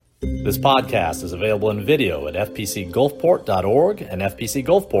This podcast is available in video at fpcgulfport.org and FPC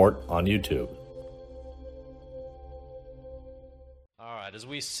Gulfport on YouTube. All right, as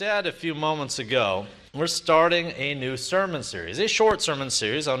we said a few moments ago, we're starting a new sermon series, a short sermon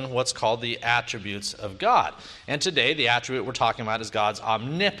series on what's called the attributes of God. And today, the attribute we're talking about is God's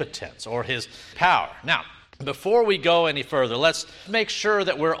omnipotence, or His power. Now, before we go any further, let's make sure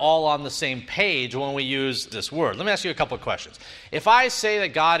that we're all on the same page when we use this word. Let me ask you a couple of questions. If I say that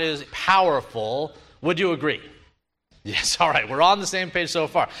God is powerful, would you agree? Yes, all right, we're on the same page so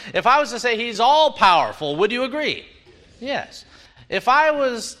far. If I was to say He's all-powerful, would you agree? Yes. If I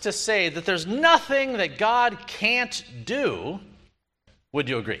was to say that there's nothing that God can't do, would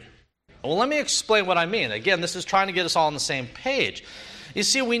you agree? Well, let me explain what I mean. Again, this is trying to get us all on the same page. You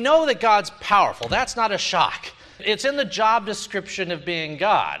see, we know that God's powerful. That's not a shock. It's in the job description of being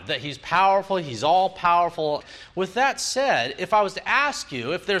God, that He's powerful, He's all-powerful. With that said, if I was to ask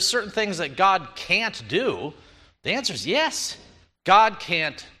you if there's certain things that God can't do, the answer is yes. God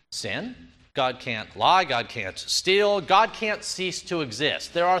can't sin. God can't lie. God can't steal. God can't cease to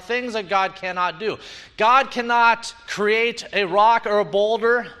exist. There are things that God cannot do. God cannot create a rock or a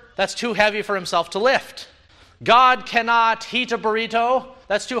boulder that's too heavy for Himself to lift. God cannot heat a burrito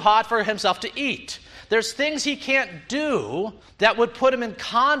that's too hot for Himself to eat. There's things He can't do that would put Him in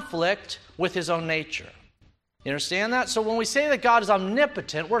conflict with His own nature. You understand that? So when we say that God is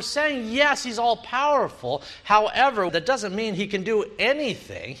omnipotent, we're saying, yes, He's all-powerful. However, that doesn't mean He can do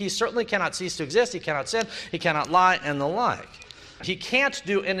anything. He certainly cannot cease to exist. He cannot sin. He cannot lie, and the like. He can't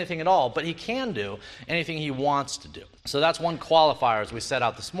do anything at all, but He can do anything He wants to do. So that's one qualifier as we set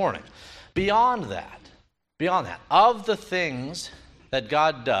out this morning. Beyond that, of the things that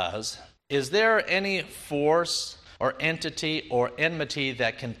God does, is there any force or entity or enmity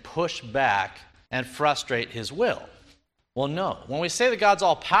that can push back and frustrate His will? Well, no. When we say that God's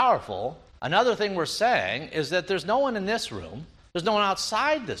all-powerful, another thing we're saying is that there's no one in this room, there's no one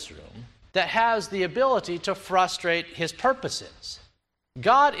outside this room that has the ability to frustrate His purposes.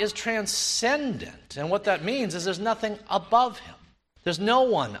 God is transcendent, and what that means is there's nothing above Him. There's no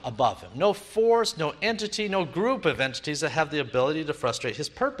one above Him, no force, no entity, no group of entities that have the ability to frustrate His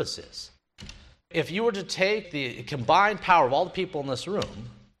purposes. If you were to take the combined power of all the people in this room,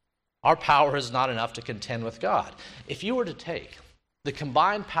 our power is not enough to contend with God. If you were to take the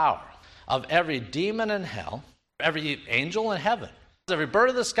combined power of every demon in hell, every angel in heaven, every bird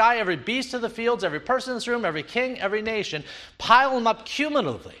of the sky, every beast of the fields, every person in this room, every king, every nation, pile them up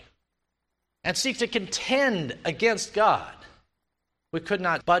cumulatively and seek to contend against God, we could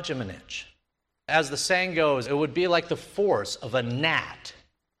not budge Him an inch. As the saying goes, it would be like the force of a gnat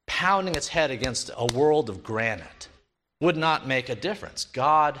pounding its head against a world of granite. Would not make a difference.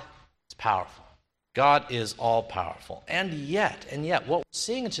 God is powerful. God is all-powerful. And yet, what we're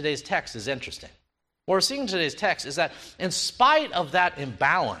seeing in today's text is interesting. What we're seeing in today's text is that in spite of that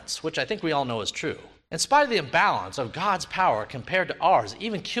imbalance, which I think we all know is true, in spite of the imbalance of God's power compared to ours,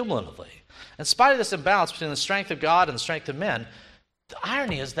 even cumulatively, in spite of this imbalance between the strength of God and the strength of men, the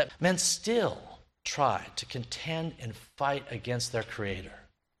irony is that men still try to contend and fight against their Creator.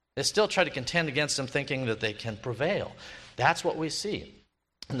 They still try to contend against Him thinking that they can prevail. That's what we see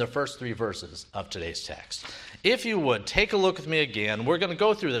in the first three verses of today's text. If you would, take a look with me again. We're going to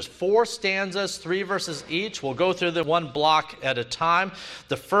go through this 4 stanzas, 3 verses each. We'll go through the one block at a time.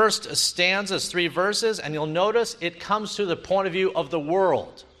 The first stanza is 3 verses, and you'll notice it comes through the point of view of the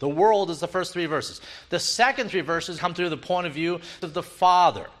world. The world is the first 3 verses. The second 3 verses come through the point of view of the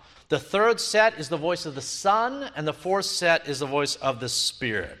Father. The third set is the voice of the Son, and the fourth set is the voice of the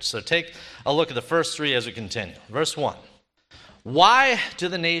Spirit. So take a look at the first 3 as we continue. Verse 1. Why do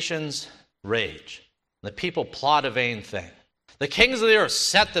the nations rage? The people plot a vain thing. The kings of the earth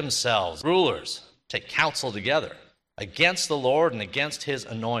set themselves, rulers take counsel together against the Lord and against His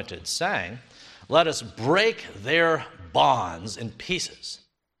anointed, saying, let us break their bonds in pieces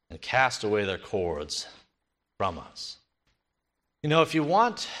and cast away their cords from us. You know, if you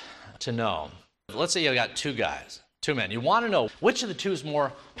want to know, let's say you got 2 guys, 2 men. You want to know which of the 2 is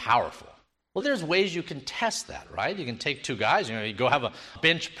more powerful. Well, there's ways you can test that, right? You can take 2 guys, you go have a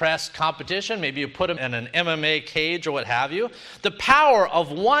bench press competition. Maybe you put them in an MMA cage or what have you. The power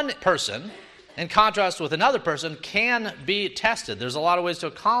of one person in contrast with another person can be tested. There's a lot of ways to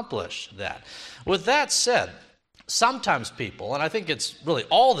accomplish that. With that said, sometimes people, and I think it's really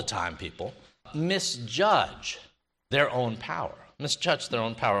all the time people, misjudge their own power. Misjudge their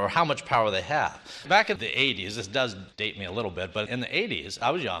own power or how much power they have. Back in the 80s, this does date me a little bit, but in the 80s, I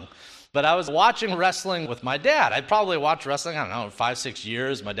was young, But I was watching wrestling with my dad. I'd probably watch wrestling, 5, 6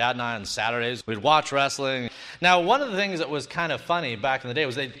 years. My dad and I on Saturdays, we'd watch wrestling. Now, one of the things that was kind of funny back in the day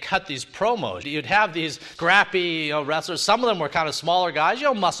was they'd cut these promos. You'd have these scrappy wrestlers. Some of them were kind of smaller guys,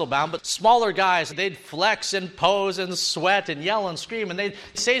 muscle-bound, but smaller guys. They'd flex and pose and sweat and yell and scream, and they'd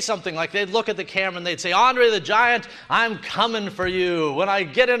say something like, they'd look at the camera and they'd say, "Andre the Giant, I'm coming for you. When I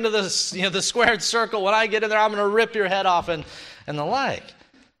get into this, the squared circle, when I get in there, I'm going to rip your head off," and the like.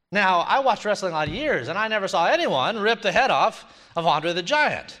 Now, I watched wrestling a lot of years, and I never saw anyone rip the head off of Andre the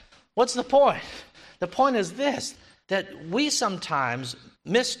Giant. What's the point? The point is this, that we sometimes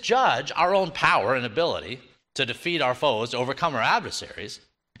misjudge our own power and ability to defeat our foes, to overcome our adversaries.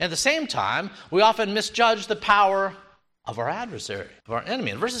 At the same time, we often misjudge the power of our adversary, of our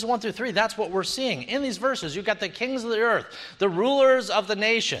enemy. In verses 1 through 3, that's what we're seeing. In these verses, you've got the kings of the earth, the rulers of the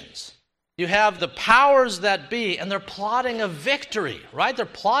nations. You have the powers that be, and they're plotting a victory, right? They're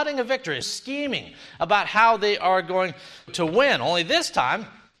plotting a victory, scheming about how they are going to win. Only this time,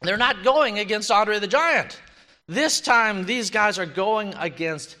 they're not going against Andre the Giant. This time, these guys are going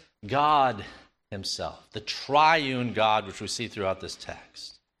against God himself, the triune God, which we see throughout this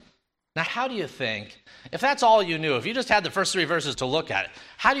text. Now, how do you think, if that's all you knew, if you just had the first 3 verses to look at it,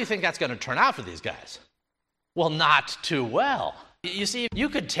 how do you think that's going to turn out for these guys? Well, not too well. You see, you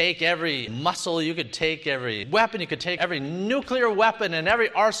could take every muscle, you could take every weapon, you could take every nuclear weapon and every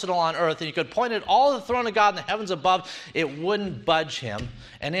arsenal on earth, and you could point it all at the throne of God in the heavens above. It wouldn't budge him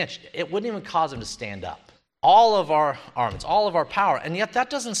an inch. It wouldn't even cause him to stand up. All of our armies, all of our power, and yet that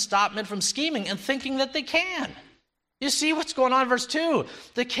doesn't stop men from scheming and thinking that they can. You see what's going on in verse 2.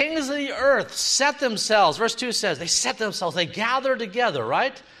 The kings of the earth set themselves. Verse 2 says, they set themselves, they gather together,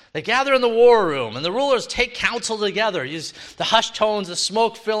 right? They gather in the war room, and the rulers take counsel together. Use the hushed tones, the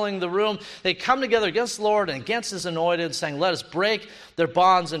smoke filling the room. They come together against the Lord and against his anointed, saying, "Let us break their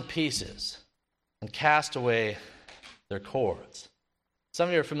bonds in pieces and cast away their cords." Some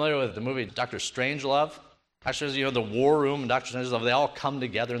of you are familiar with the movie Dr. Strangelove. Actually, the war room and Dr. Strangelove, they all come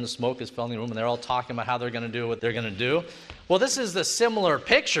together and the smoke is filling the room, and they're all talking about how they're going to do what they're going to do. Well, this is the similar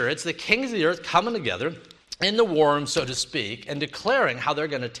picture. It's the kings of the earth coming together in the war room, so to speak, and declaring how they're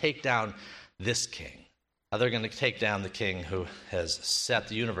going to take down this king, how they're going to take down the king who has set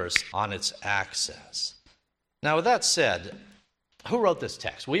the universe on its axis. Now, with that said, who wrote this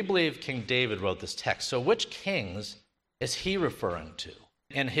text? We believe King David wrote this text. So which kings is he referring to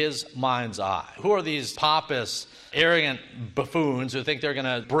in his mind's eye? Who are these pompous, arrogant buffoons who think they're going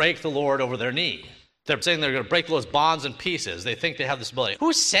to break the Lord over their knee? They're saying they're going to break those bonds in pieces. They think they have this ability.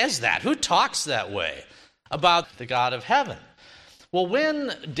 Who says that? Who talks that way about the God of heaven? Well, when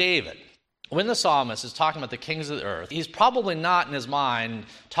the psalmist is talking about the kings of the earth, he's probably not in his mind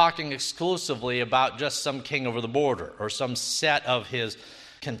talking exclusively about just some king over the border or some set of his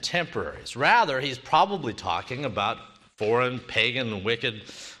contemporaries. Rather, he's probably talking about foreign, pagan, wicked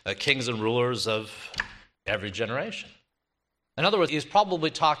kings and rulers of every generation. In other words, he's probably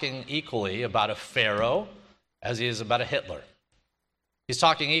talking equally about a Pharaoh as he is about a Hitler. He's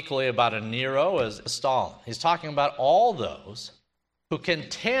talking equally about a Nero as a Stalin. He's talking about all those who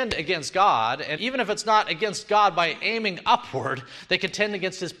contend against God, and even if it's not against God by aiming upward, they contend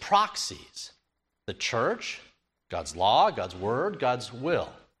against his proxies. The church, God's law, God's word, God's will.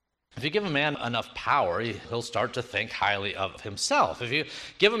 If you give a man enough power, he'll start to think highly of himself. If you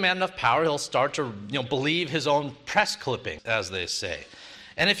give a man enough power, he'll start to believe his own press clipping, as they say.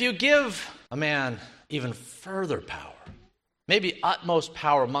 And if you give a man even further power, maybe utmost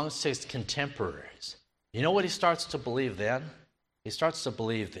power amongst his contemporaries, you know what he starts to believe then? He starts to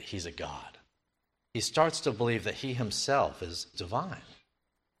believe that he's a god. He starts to believe that he himself is divine.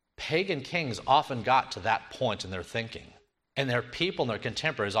 Pagan kings often got to that point in their thinking, and their people and their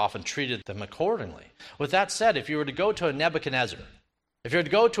contemporaries often treated them accordingly. With that said, if you were to go to a Nebuchadnezzar, if you were to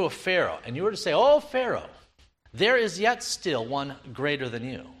go to a Pharaoh, and you were to say, "Oh, Pharaoh, there is yet still one greater than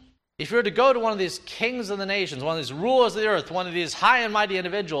you." If you were to go to one of these kings of the nations, one of these rulers of the earth, one of these high and mighty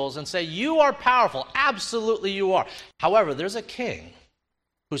individuals, and say, "You are powerful," absolutely you are. However, there's a king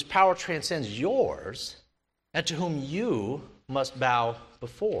whose power transcends yours and to whom you must bow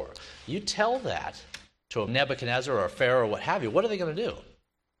before. You tell that to a Nebuchadnezzar or a Pharaoh or what have you, what are they going to do?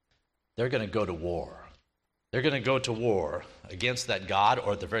 They're going to go to war. They're going to go to war against that God,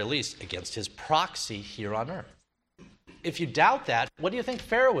 or at the very least, against his proxy here on earth. If you doubt that, what do you think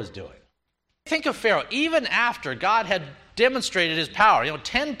Pharaoh was doing? Think of Pharaoh. Even after God had demonstrated his power,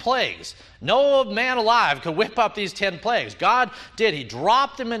 10 plagues. No man alive could whip up these 10 plagues. God did. He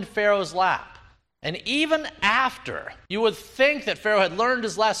dropped them in Pharaoh's lap. And even after, you would think that Pharaoh had learned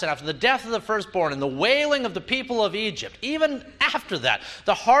his lesson after the death of the firstborn and the wailing of the people of Egypt, even after that,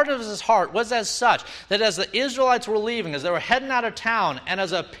 the heart of his heart was as such that as the Israelites were leaving, as they were heading out of town, and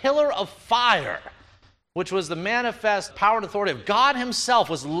as a pillar of fire, which was the manifest power and authority of God himself,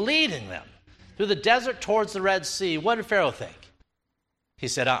 was leading them through the desert towards the Red Sea, what did Pharaoh think? He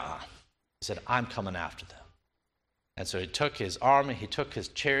said, He said, I'm coming after them. And so he took his army, he took his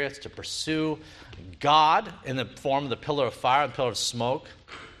chariots to pursue God in the form of the pillar of fire and pillar of smoke,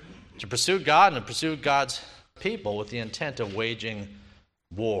 to pursue God and to pursue God's people with the intent of waging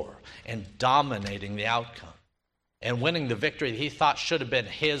war and dominating the outcome and winning the victory he thought should have been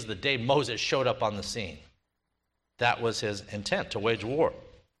his the day Moses showed up on the scene. That was his intent, to wage war.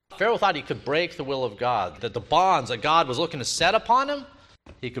 Pharaoh thought he could break the will of God, that the bonds that God was looking to set upon him,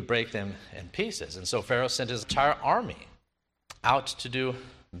 he could break them in pieces. And so Pharaoh sent his entire army out to do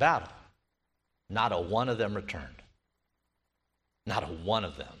battle. Not a one of them returned. Not a one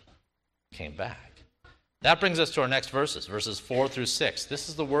of them came back. That brings us to our next verses 4 through 6. This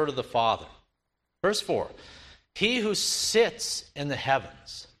is the word of the Father. Verse 4, he who sits in the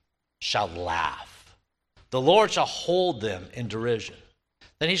heavens shall laugh. The Lord shall hold them in derision.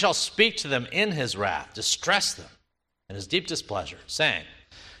 Then he shall speak to them in his wrath, distress them in his deep displeasure, saying,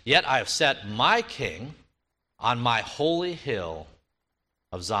 yet I have set my king on my holy hill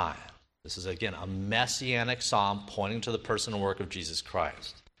of Zion. This is, again, a messianic psalm pointing to the person and work of Jesus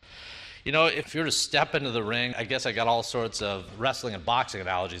Christ. You know, if you were to step into the ring, I guess I got all sorts of wrestling and boxing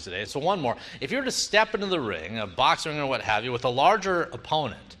analogies today. So one more. If you were to step into the ring, a boxing ring or what have you, with a larger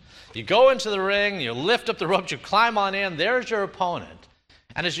opponent, you go into the ring, you lift up the ropes, you climb on in, there's your opponent.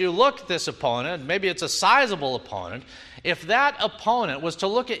 And as you look at this opponent, maybe it's a sizable opponent, if that opponent was to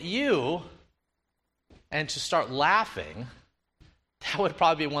look at you and to start laughing, that would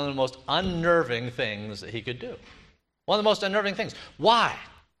probably be one of the most unnerving things that he could do. One of the most unnerving things. Why?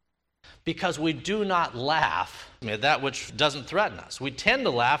 Because we do not laugh at that which doesn't threaten us. We tend to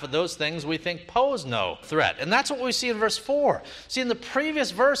laugh at those things we think pose no threat. And that's what we see in verse 4. See, in the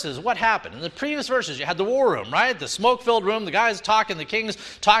previous verses, what happened? In the previous verses, you had the war room, right? The smoke-filled room, the guys talking, the kings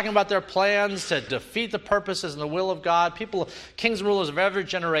talking about their plans to defeat the purposes and the will of God. People, kings and rulers of every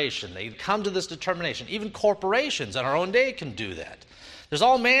generation, they come to this determination. Even corporations in our own day can do that. There's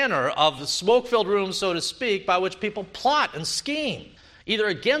all manner of smoke-filled rooms, so to speak, by which people plot and scheme, either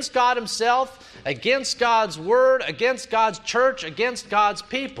against God himself, against God's word, against God's church, against God's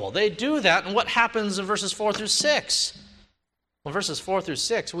people. They do that, and what happens in verses 4 through 6? Well, verses 4 through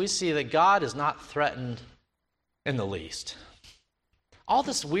 6, we see that God is not threatened in the least. All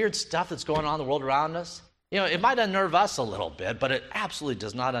this weird stuff that's going on in the world around us, you know, it might unnerve us a little bit, but it absolutely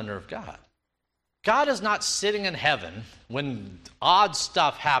does not unnerve God. God is not sitting in heaven when odd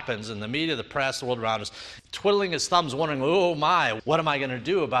stuff happens in the media, the press, the world around us, twiddling his thumbs, wondering, oh my, what am I going to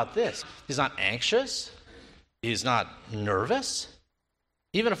do about this? He's not anxious. He's not nervous.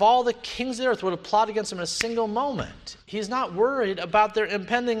 Even if all the kings of the earth were to plot against him in a single moment, he's not worried about their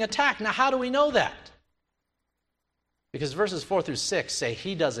impending attack. Now, how do we know that? Because verses 4 through 6 say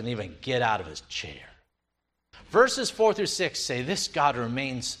he doesn't even get out of his chair. Verses 4 through 6 say this God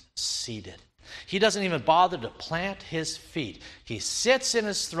remains seated. He doesn't even bother to plant his feet. He sits in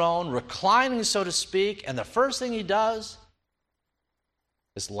his throne, reclining, so to speak, and the first thing he does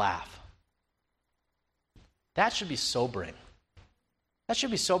is laugh. That should be sobering. That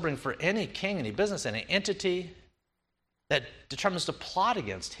should be sobering for any king, any business, any entity that determines to plot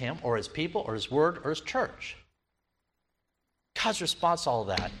against him or his people or his word or his church. God's response to all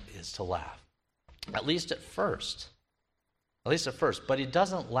of that is to laugh, at least at first. At least at first. But he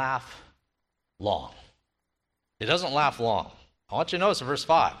doesn't laugh long. He doesn't laugh long. I want you to notice in verse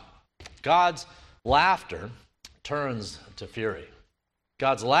 5, God's laughter turns to fury.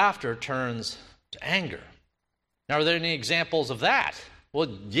 God's laughter turns to anger. Now, are there any examples of that? Well,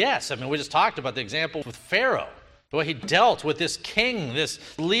 yes. I mean, we just talked about the example with Pharaoh, the way he dealt with this king, this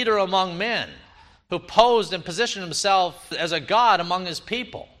leader among men, who posed and positioned himself as a god among his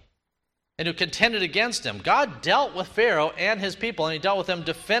people, and who contended against him. God dealt with Pharaoh and his people, and he dealt with them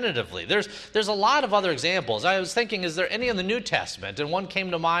definitively. There's a lot of other examples. I was thinking, is there any in the New Testament? And one came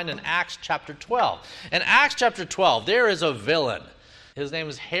to mind in Acts chapter 12. In Acts chapter 12, there is a villain. His name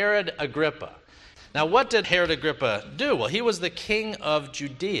is Herod Agrippa. Now, what did Herod Agrippa do? Well, he was the king of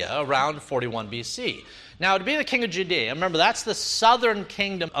Judea around 41 BC. Now, to be the king of Judea, remember, that's the southern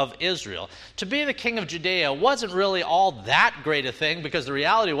kingdom of Israel. To be the king of Judea wasn't really all that great a thing, because the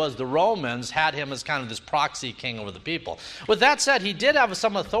reality was the Romans had him as kind of this proxy king over the people. With that said, he did have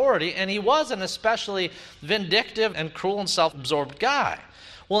some authority, and he was an especially vindictive and cruel and self-absorbed guy.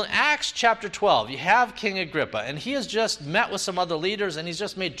 Well, in Acts chapter 12, you have King Agrippa, and he has just met with some other leaders, and he's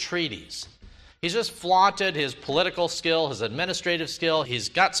just made treaties. He's just flaunted his political skill, his administrative skill. He's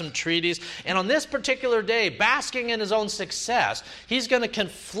got some treaties. And on this particular day, basking in his own success, he's going to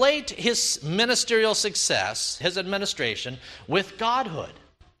conflate his ministerial success, his administration, with godhood,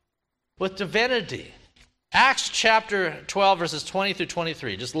 with divinity. Acts chapter 12, verses 20 through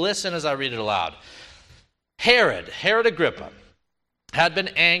 23. Just listen as I read it aloud. Herod Agrippa, had been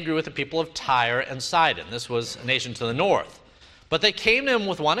angry with the people of Tyre and Sidon. This was a nation to the north. But they came to him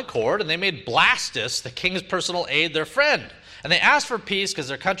with one accord, and they made Blastus, the king's personal aide, their friend. And they asked for peace because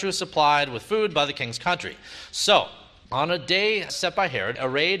their country was supplied with food by the king's country. So, on a day set by Herod,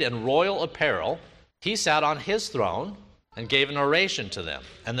 arrayed in royal apparel, he sat on his throne and gave an oration to them.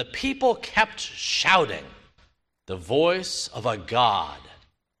 And the people kept shouting, "The voice of a God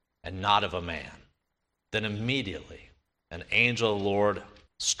and not of a man." Then immediately an angel of the Lord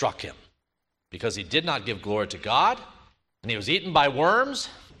struck him, because he did not give glory to God, and he was eaten by worms,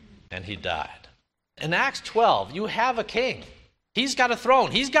 and he died. In Acts 12, you have a king. He's got a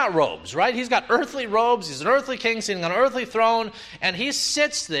throne. He's got robes, right? He's got earthly robes. He's an earthly king sitting on an earthly throne, and he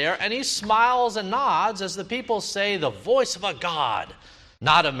sits there, and he smiles and nods as the people say, "The voice of a God,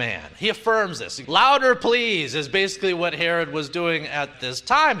 not a man." He affirms this. Louder, please, is basically what Herod was doing at this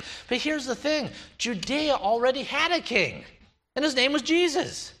time. But here's the thing. Judea already had a king, and his name was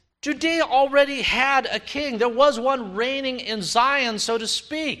Jesus. Judea already had a king. There was one reigning in Zion, so to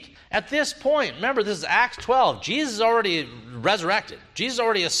speak. At this point, remember, this is Acts 12. Jesus is already resurrected. Jesus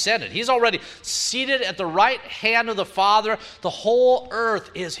already ascended. He's already seated at the right hand of the Father. The whole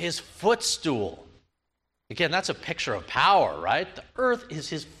earth is his footstool. Again, that's a picture of power, right? The earth is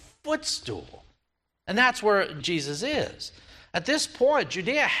his footstool. And that's where Jesus is. At this point,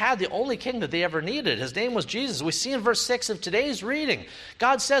 Judea had the only king that they ever needed. His name was Jesus. We see in verse 6 of today's reading,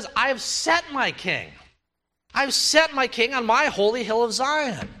 God says, "I have set my king. I've set my king on my holy hill of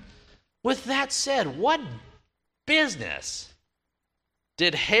Zion." With that said, what business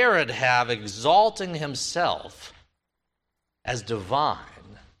did Herod have exalting himself as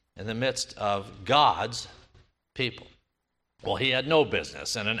divine in the midst of God's people? Well, he had no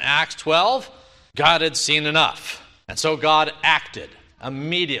business. And in Acts 12, God had seen enough. And so God acted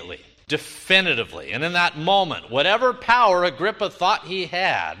immediately, definitively. And in that moment, whatever power Agrippa thought he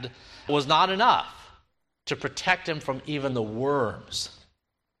had was not enough to protect him from even the worms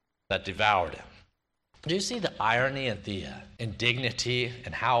that devoured him. Do you see the irony and the indignity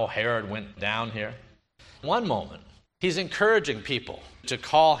and how Herod went down here? One moment, he's encouraging people to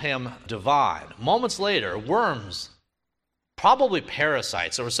call him divine. Moments later, worms, probably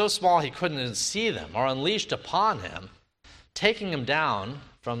parasites that were so small he couldn't even see them, are unleashed upon him, taking him down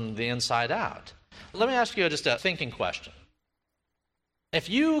from the inside out. Let me ask you just a thinking question. If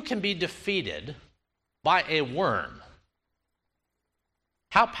you can be defeated by a worm,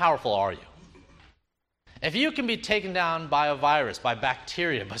 how powerful are you? If you can be taken down by a virus, by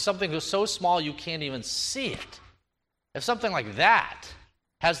bacteria, by something that's so small you can't even see it, if something like that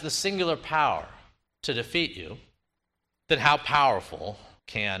has the singular power to defeat you, then how powerful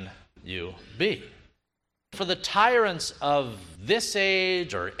can you be? For the tyrants of this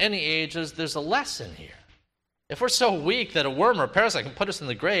age or any ages, there's a lesson here. If we're so weak that a worm or a parasite can put us in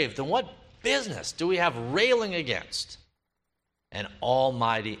the grave, then what business do we have railing against an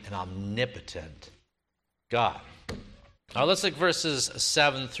almighty and omnipotent God? Now let's look verses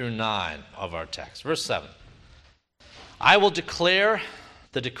 7 through 9 of our text. Verse 7. "I will declare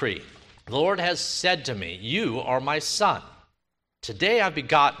the decree. The Lord has said to me, 'You are my son. Today I've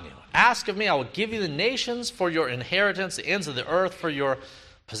begotten you. Ask of me, I will give you the nations for your inheritance, the ends of the earth for your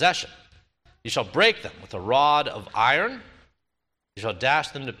possession. You shall break them with a rod of iron. You shall dash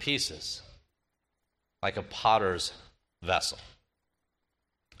them to pieces like a potter's vessel.'"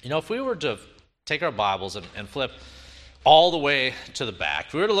 You know, if we were to take our Bibles and flip all the way to the back,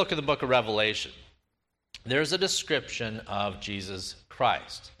 if we were to look at the book of Revelation, there's a description of Jesus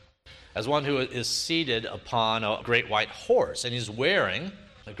Christ as one who is seated upon a great white horse, and he's wearing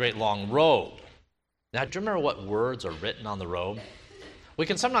a great long robe. Now, do you remember what words are written on the robe? We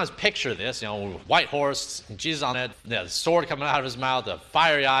can sometimes picture this, white horse, Jesus on it, the sword coming out of his mouth, the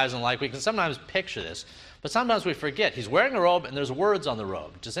fiery eyes and like. We can sometimes picture this, but sometimes we forget. He's wearing a robe, and there's words on the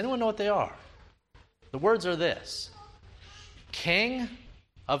robe. Does anyone know what they are? The words are this: King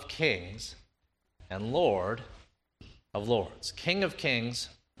of Kings and Lord of Lords. King of Kings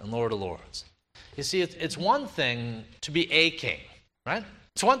and Lord of Lords. You see, it's one thing to be a king, right?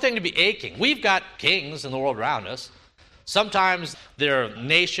 It's one thing to be a king. We've got kings in the world around us. Sometimes their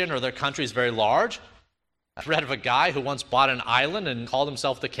nation or their country is very large. I read of a guy who once bought an island and called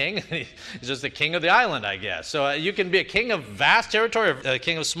himself the king. He's just the king of the island, I guess. So you can be a king of vast territory or a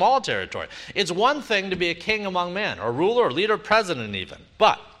king of small territory. It's one thing to be a king among men, or ruler, or leader, president even.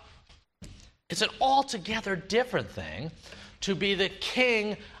 But it's an altogether different thing to be the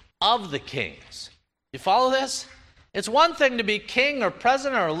king of the kings. You follow this? It's one thing to be king or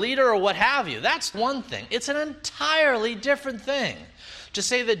president or leader or what have you. That's one thing. It's an entirely different thing to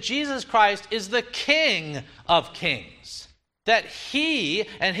say that Jesus Christ is the King of kings, that he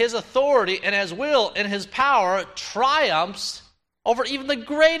and his authority and his will and his power triumphs over even the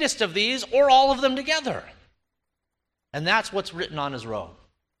greatest of these or all of them together. And that's what's written on his robe.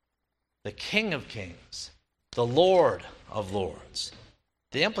 The King of kings, the Lord of lords.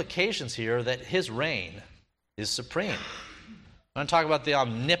 The implications here are that his reign is supreme. When I talk about the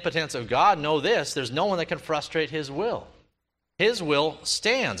omnipotence of God, know this: there's no one that can frustrate his will. His will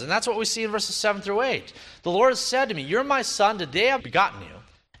stands. And that's what we see in verses 7 through 8. The Lord has said to me, "You're my son, today I've begotten you.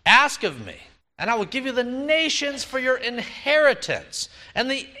 Ask of me, and I will give you the nations for your inheritance, and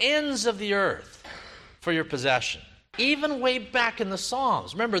the ends of the earth for your possession." Even way back in the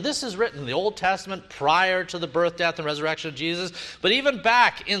Psalms. Remember, this is written in the Old Testament prior to the birth, death, and resurrection of Jesus. But even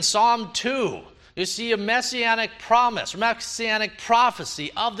back in Psalm 2, you see a messianic promise, messianic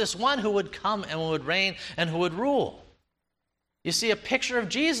prophecy of this one who would come and would reign and who would rule. You see a picture of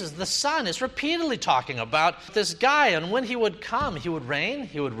Jesus, the Son, is repeatedly talking about this guy, and when he would come, he would reign,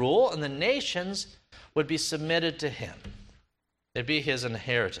 he would rule, and the nations would be submitted to him. They'd be his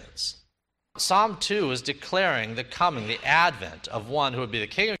inheritance. Psalm 2 is declaring the coming, the advent of one who would be the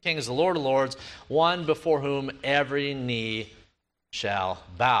King of kings, the Lord of lords, one before whom every knee shall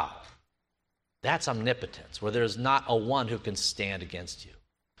bow. That's omnipotence, where there is not a one who can stand against you,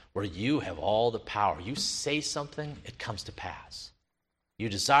 where you have all the power. You say something, it comes to pass. You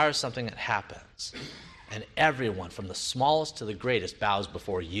desire something, it happens. And everyone, from the smallest to the greatest, bows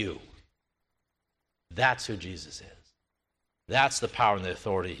before you. That's who Jesus is. That's the power and the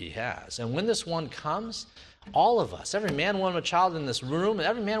authority he has. And when this one comes, all of us, every man, woman, and child in this room, and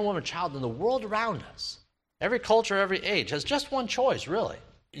every man, woman, and child in the world around us, every culture, every age, has just one choice, really.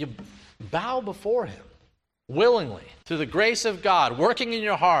 You bow before him willingly, through the grace of God working in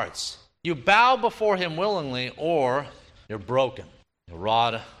your hearts. You bow before him willingly, or you're broken, a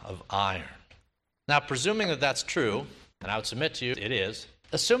rod of iron. Now, presuming that that's true, and I would submit to you it is,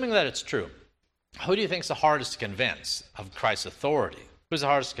 assuming that it's true, who do you think is the hardest to convince of Christ's authority? Who's the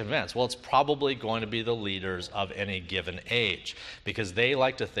hardest to convince? Well, it's probably going to be the leaders of any given age, because they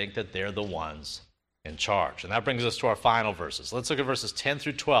like to think that they're the ones in charge. And that brings us to our final verses. Let's look at verses 10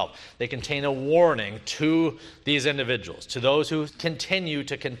 through 12. They contain a warning to these individuals, to those who continue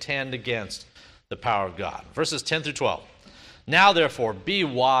to contend against the power of God. Verses 10 through 12. "Now, therefore, be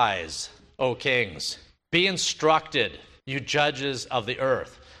wise, O kings. Be instructed, you judges of the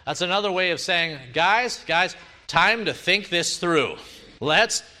earth." That's another way of saying, guys, time to think this through.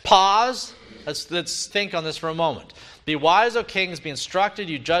 Let's pause. Let's think on this for a moment. "Be wise, O kings, be instructed,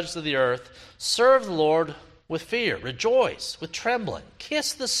 you judges of the earth. Serve the Lord with fear. Rejoice with trembling.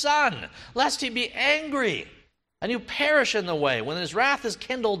 Kiss the Son, lest he be angry, and you perish in the way, when his wrath is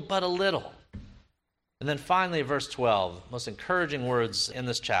kindled but a little." And then finally, verse 12, most encouraging words in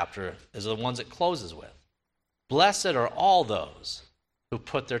this chapter is the ones it closes with. "Blessed are all those who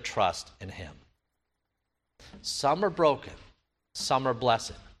put their trust in him." Some are broken, some are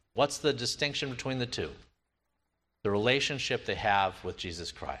blessed. What's the distinction between the two? The relationship they have with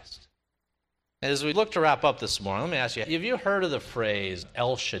Jesus Christ. As we look to wrap up this morning, let me ask you, have you heard of the phrase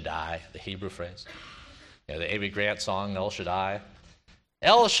El Shaddai, the Hebrew phrase? The Amy Grant song, El Shaddai.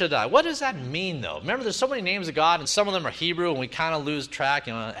 El Shaddai. What does that mean, though? Remember, there's so many names of God, and some of them are Hebrew, and we kind of lose track.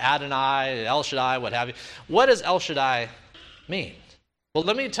 Adonai, El Shaddai, what have you. What does El Shaddai mean? Well,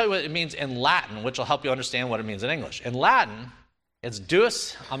 let me tell you what it means in Latin, which will help you understand what it means in English. In Latin, it's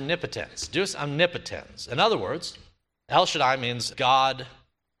Deus Omnipotence. Deus Omnipotence. In other words, El Shaddai means God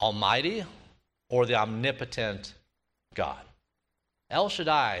Almighty, or the omnipotent God. El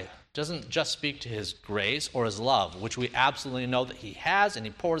Shaddai doesn't just speak to his grace or his love, which we absolutely know that he has and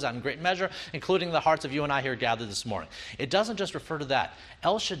he pours out in great measure, including the hearts of you and I here gathered this morning. It doesn't just refer to that.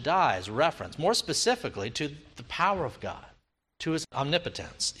 El Shaddai is reference more specifically to the power of God, to his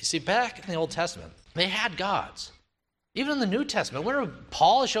omnipotence. You see, back in the Old Testament, they had gods. Even in the New Testament, when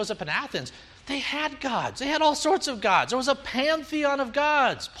Paul shows up in Athens, they had gods. They had all sorts of gods. There was a pantheon of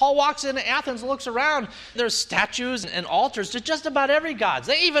gods. Paul walks into Athens and looks around. There's statues and altars to just about every god.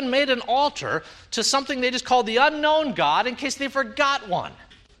 They even made an altar to something they just called the unknown God in case they forgot one.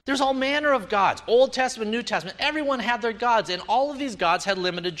 There's all manner of gods. Old Testament, New Testament. Everyone had their gods, and all of these gods had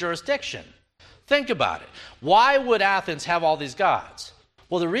limited jurisdiction. Think about it. Why would Athens have all these gods?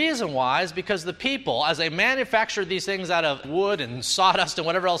 Well, the reason why is because the people, as they manufactured these things out of wood and sawdust and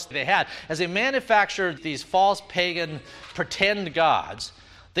whatever else they had, as they manufactured these false pagan pretend gods,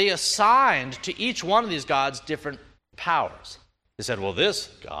 they assigned to each one of these gods different powers. They said, well, this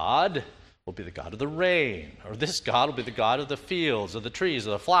god will be the god of the rain, or this god will be the god of the fields, or the trees,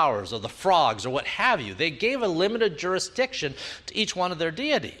 or the flowers, or the frogs, or what have you. They gave a limited jurisdiction to each one of their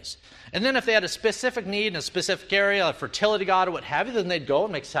deities. And then if they had a specific need in a specific area, a fertility god or what have you, then they'd go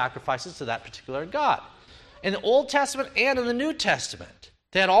and make sacrifices to that particular god. In the Old Testament and in the New Testament,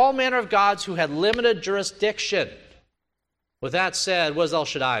 they had all manner of gods who had limited jurisdiction. With that said, what does El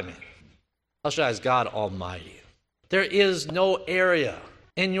Shaddai mean? El Shaddai is God Almighty. There is no area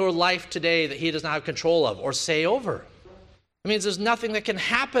in your life today that he does not have control of or say over. It means there's nothing that can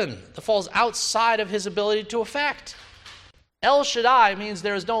happen that falls outside of his ability to affect. El Shaddai means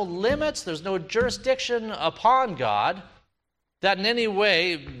there is no limits, there's no jurisdiction upon God that in any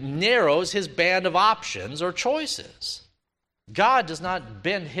way narrows his band of options or choices. God does not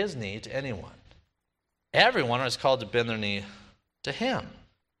bend his knee to anyone. Everyone is called to bend their knee to him.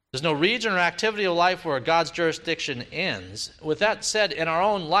 There's no region or activity of life where God's jurisdiction ends. With that said, in our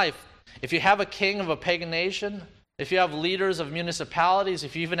own life, if you have a king of a pagan nation, if you have leaders of municipalities,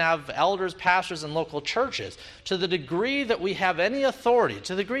 if you even have elders, pastors, and local churches, to the degree that we have any authority,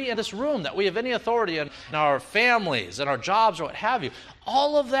 to the degree in this room that we have any authority in our families, in our jobs, or what have you,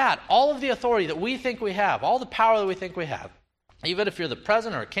 all of that, all of the authority that we think we have, all the power that we think we have, even if you're the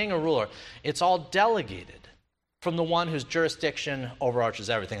president or king or ruler, it's all delegated from the one whose jurisdiction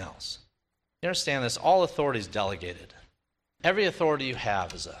overarches everything else. You understand this? All authority is delegated. Every authority you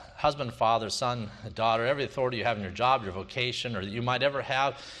have as a husband, father, son, daughter, every authority you have in your job, your vocation, or that you might ever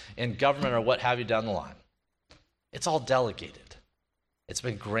have in government or what have you down the line, it's all delegated. It's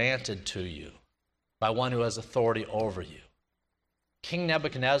been granted to you by one who has authority over you. King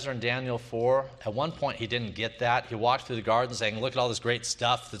Nebuchadnezzar in Daniel 4, at one point he didn't get that. He walked through the garden saying, look at all this great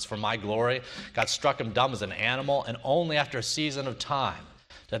stuff that's for my glory. God struck him dumb as an animal, and only after a season of time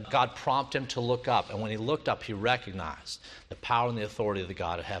did God prompt him to look up. And when he looked up, he recognized the power and the authority of the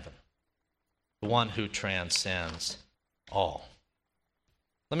God of heaven, the one who transcends all.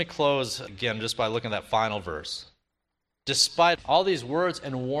 Let me close again just by looking at that final verse. Despite all these words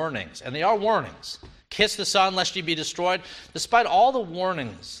and warnings, and they are warnings, kiss the Son lest ye be destroyed, despite all the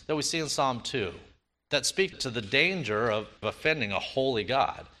warnings that we see in Psalm 2 that speak to the danger of offending a holy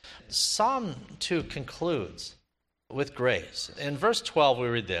God, Psalm 2 concludes with grace. In verse 12 we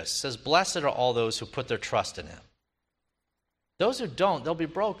read this. It says, blessed are all those who put their trust in him. Those who don't, they'll be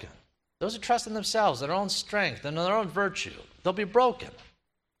broken. Those who trust in themselves, in their own strength, and in their own virtue, they'll be broken.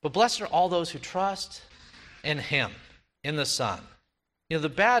 But blessed are all those who trust in him, in the Son. You know, the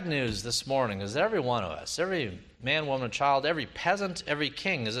bad news this morning is that every one of us, every man, woman, and child, every peasant, every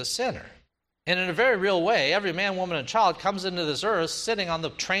king is a sinner. And in a very real way, every man, woman, and child comes into this earth sitting on the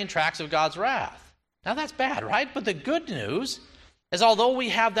train tracks of God's wrath. Now that's bad, right? But the good news is, although we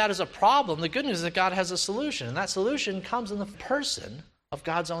have that as a problem, the good news is that God has a solution. And that solution comes in the person of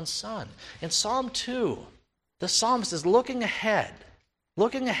God's own Son. In Psalm 2, the psalmist is looking ahead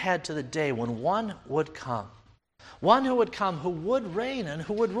to the day when one would come. One who would come, who would reign and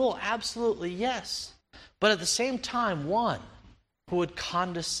who would rule, absolutely, yes. But at the same time, one who would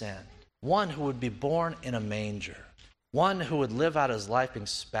condescend, one who would be born in a manger, one who would live out his life being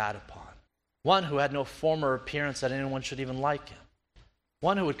spat upon, one who had no former appearance that anyone should even like him,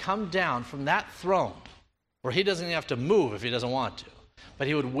 one who would come down from that throne where he doesn't even have to move if he doesn't want to, but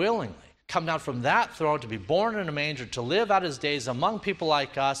he would willingly come down from that throne to be born in a manger, to live out his days among people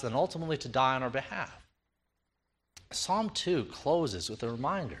like us, and ultimately to die on our behalf. Psalm 2 closes with a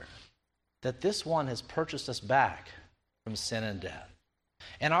reminder that this one has purchased us back from sin and death.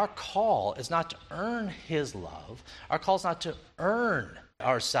 And our call is not to earn his love. Our call is not to earn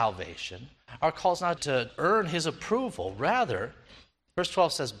our salvation. Our call is not to earn his approval. Rather, verse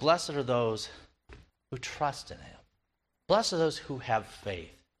 12 says, blessed are those who trust in him. Blessed are those who have faith.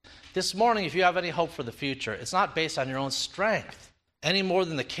 This morning, if you have any hope for the future, it's not based on your own strength any more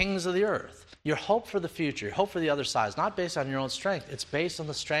than the kings of the earth. Your hope for the future, your hope for the other side is not based on your own strength. It's based on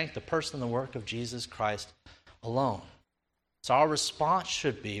the strength, the person, and the work of Jesus Christ alone. So our response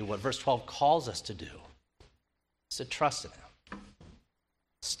should be what verse 12 calls us to do. It's to trust in him.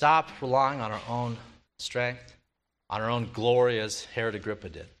 Stop relying on our own strength, on our own glory as Herod Agrippa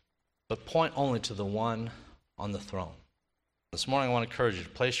did, but point only to the one on the throne. This morning I want to encourage you to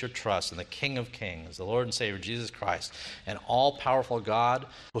place your trust in the King of Kings, the Lord and Savior Jesus Christ, an all-powerful God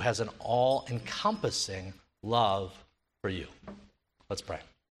who has an all-encompassing love for you. Let's pray.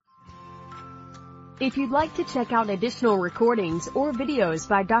 If you'd like to check out additional recordings or videos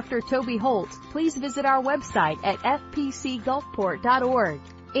by Dr. Toby Holt, please visit our website at fpcgulfport.org.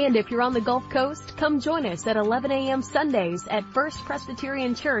 And if you're on the Gulf Coast, come join us at 11 a.m. Sundays at First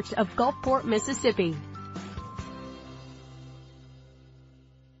Presbyterian Church of Gulfport, Mississippi.